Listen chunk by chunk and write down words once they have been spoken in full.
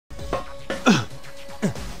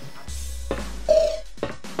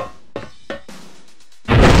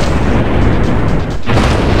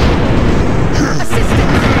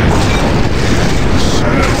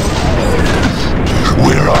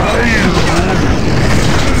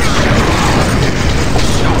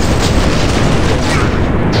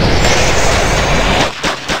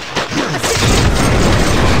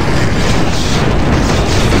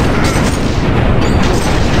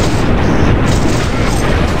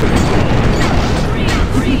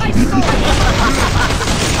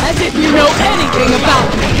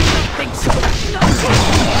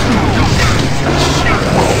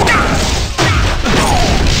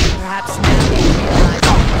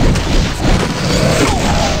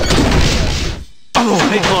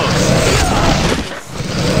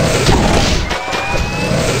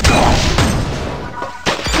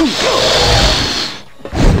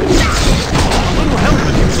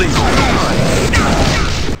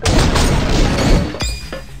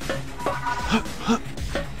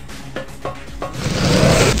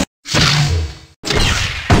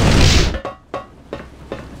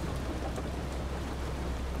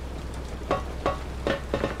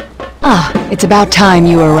It's about time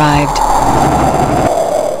you arrived.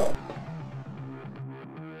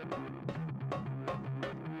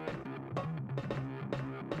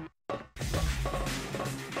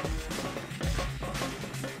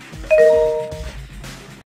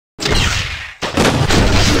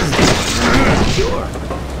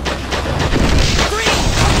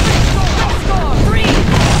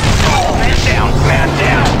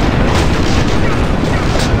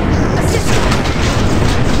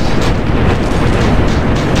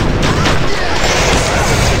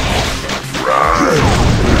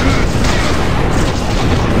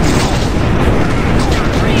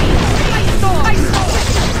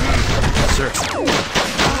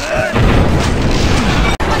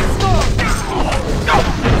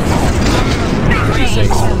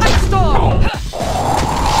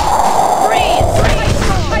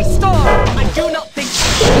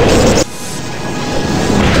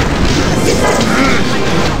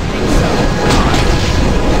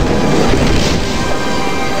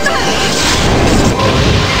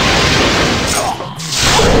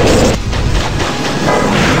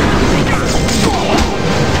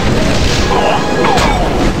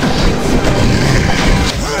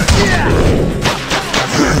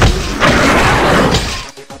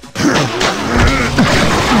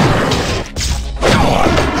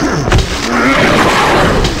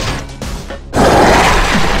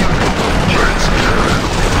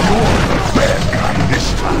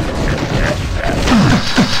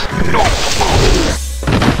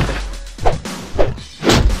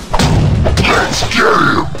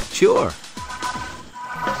 Sure.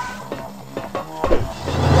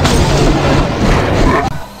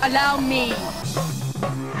 Allow me.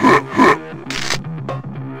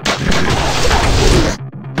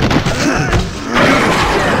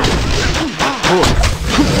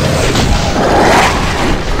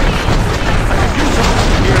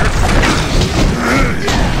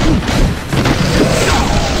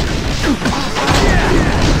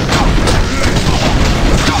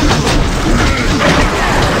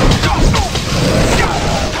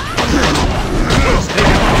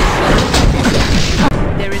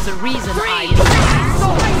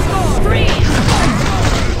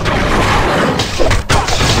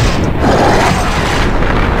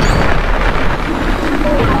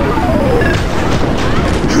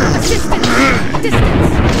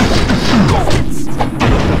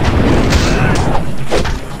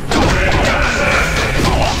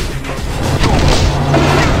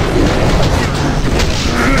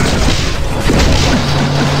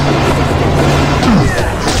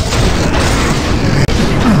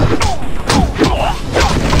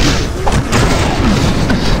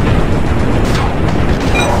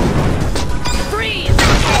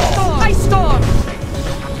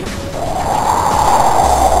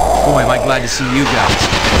 Glad to see you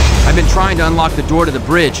guys. I've been trying to unlock the door to the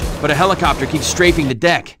bridge, but a helicopter keeps strafing the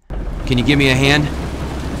deck. Can you give me a hand?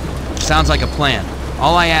 Sounds like a plan.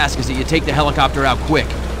 All I ask is that you take the helicopter out quick.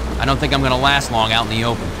 I don't think I'm gonna last long out in the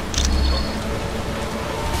open.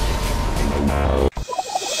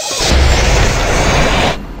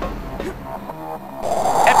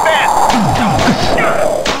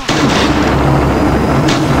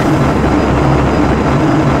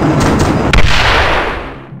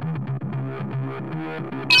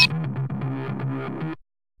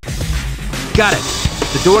 Got it.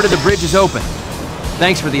 The door to the bridge is open.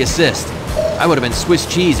 Thanks for the assist. I would have been Swiss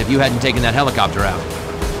cheese if you hadn't taken that helicopter out.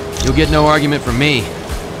 You'll get no argument from me.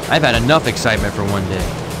 I've had enough excitement for one day.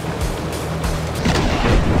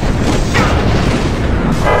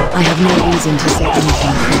 I have no reason to say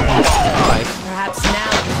anything further. All right. Perhaps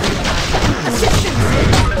now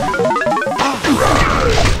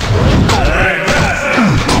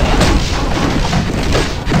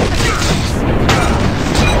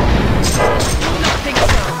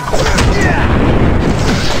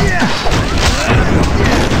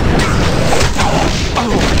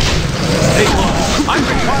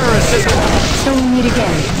assistance. So we meet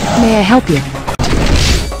again. May I help you?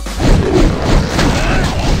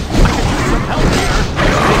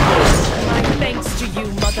 My thanks to you,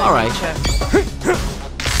 Mother All right. Nature.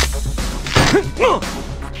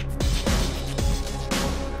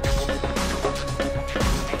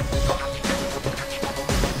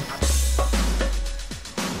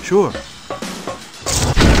 Sure.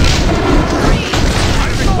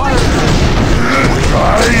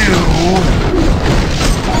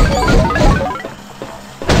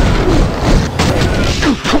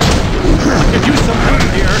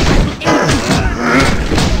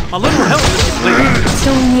 A little help, please.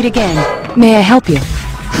 So we meet again. May I help you?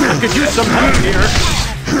 I could use some help here.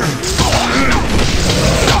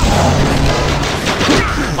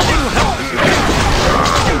 A little help.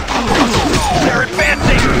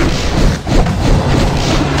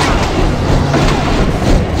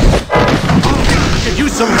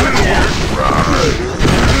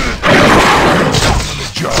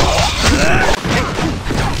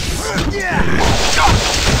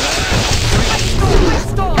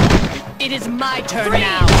 my turn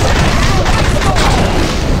now.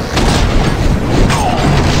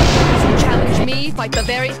 Challenge me, fight the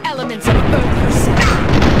very elements of Earth herself.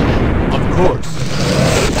 Of course.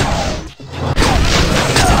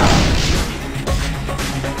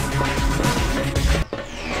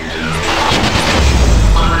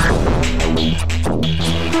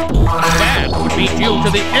 That would be due to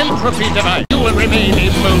the entropy device. You will remain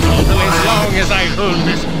immobile as long as I hold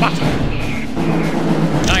this button.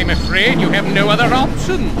 I'm afraid you have no other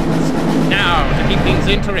options. Now, to keep things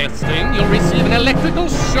interesting, you'll receive an electrical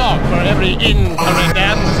shock for every incorrect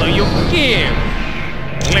answer you give.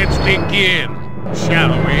 Let's begin,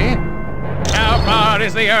 shall we? How far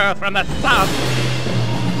is the Earth from the Sun?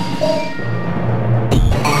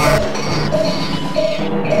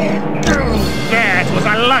 That was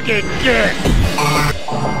a lucky guess!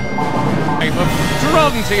 Type of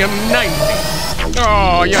strontium-90.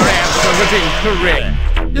 Oh, your answer was incorrect.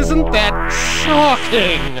 Isn't that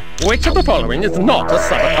shocking? Which of the following is not a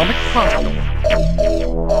subatomic particle?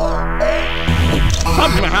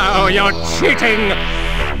 Somehow you're cheating!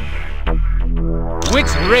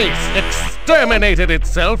 Which race exterminated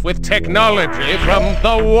itself with technology from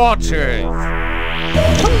the Watchers?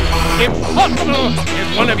 Impossible!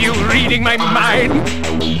 Is one of you reading my mind?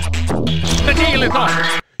 The deal is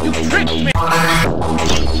off! You tricked me!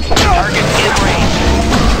 Target in range.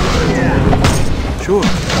 Sure.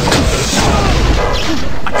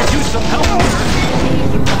 I could use some help.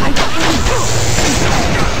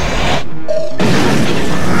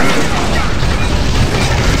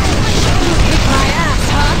 My ass,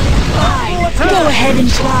 huh? Fine. Go ahead and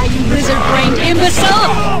try, you lizard-brained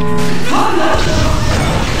imbecile!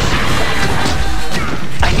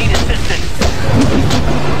 I need assistance.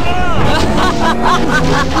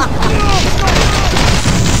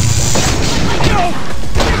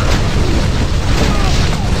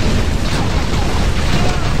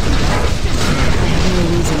 No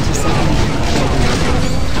reason to say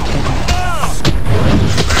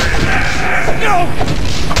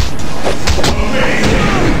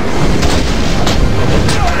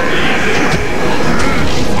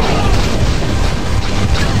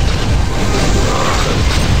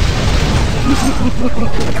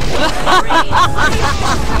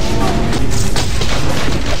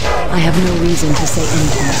I have no reason to say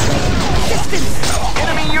anything.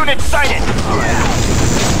 Enemy unit sighted.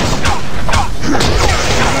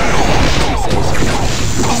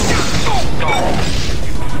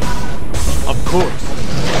 Of course.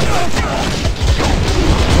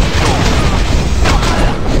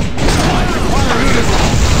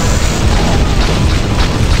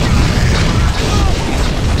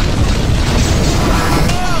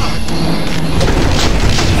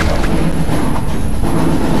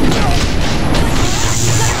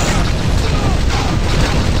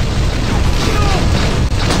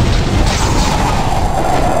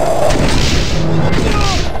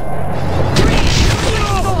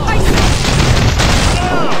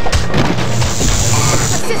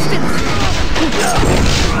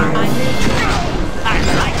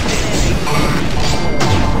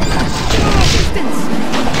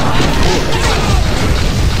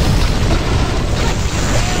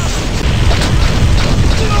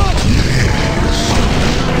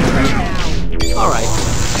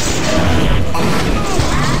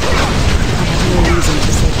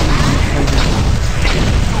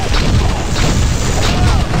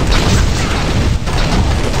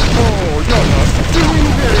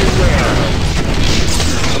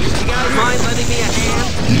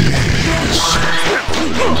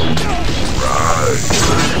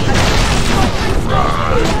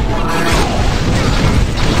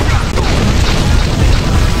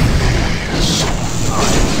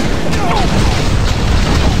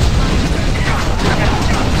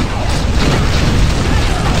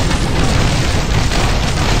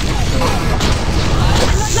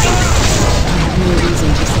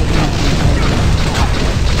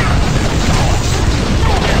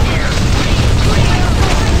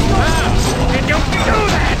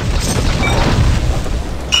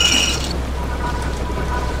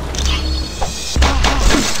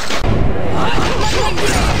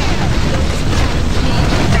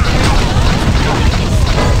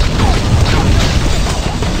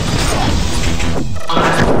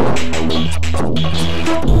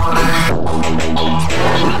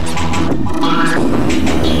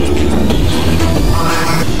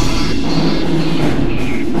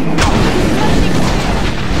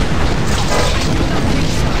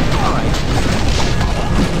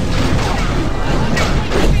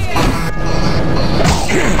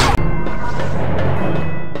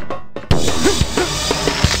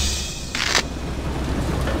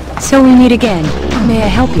 So we meet again. May I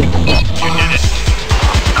help you? You did it.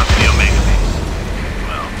 Up to the Omega base.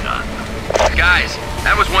 Well done. Guys,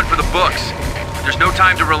 that was one for the books. There's no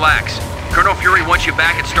time to relax. Colonel Fury wants you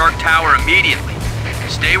back at Stark Tower immediately.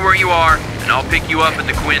 Stay where you are, and I'll pick you up at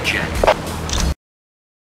the Quinjet.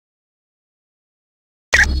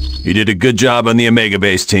 You did a good job on the Omega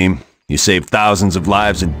base, team. You saved thousands of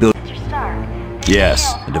lives and billions.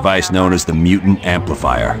 Yes, a device known as the Mutant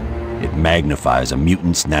Amplifier. It magnifies a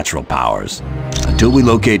mutant's natural powers. Until we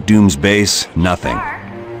locate Doom's base, nothing.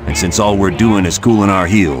 And since all we're doing is cooling our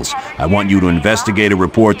heels, I want you to investigate a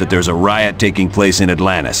report that there's a riot taking place in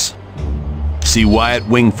Atlantis. See Wyatt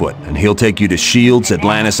Wingfoot, and he'll take you to S.H.I.E.L.D.'s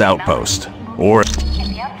Atlantis outpost. Or...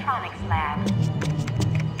 In the electronics lab.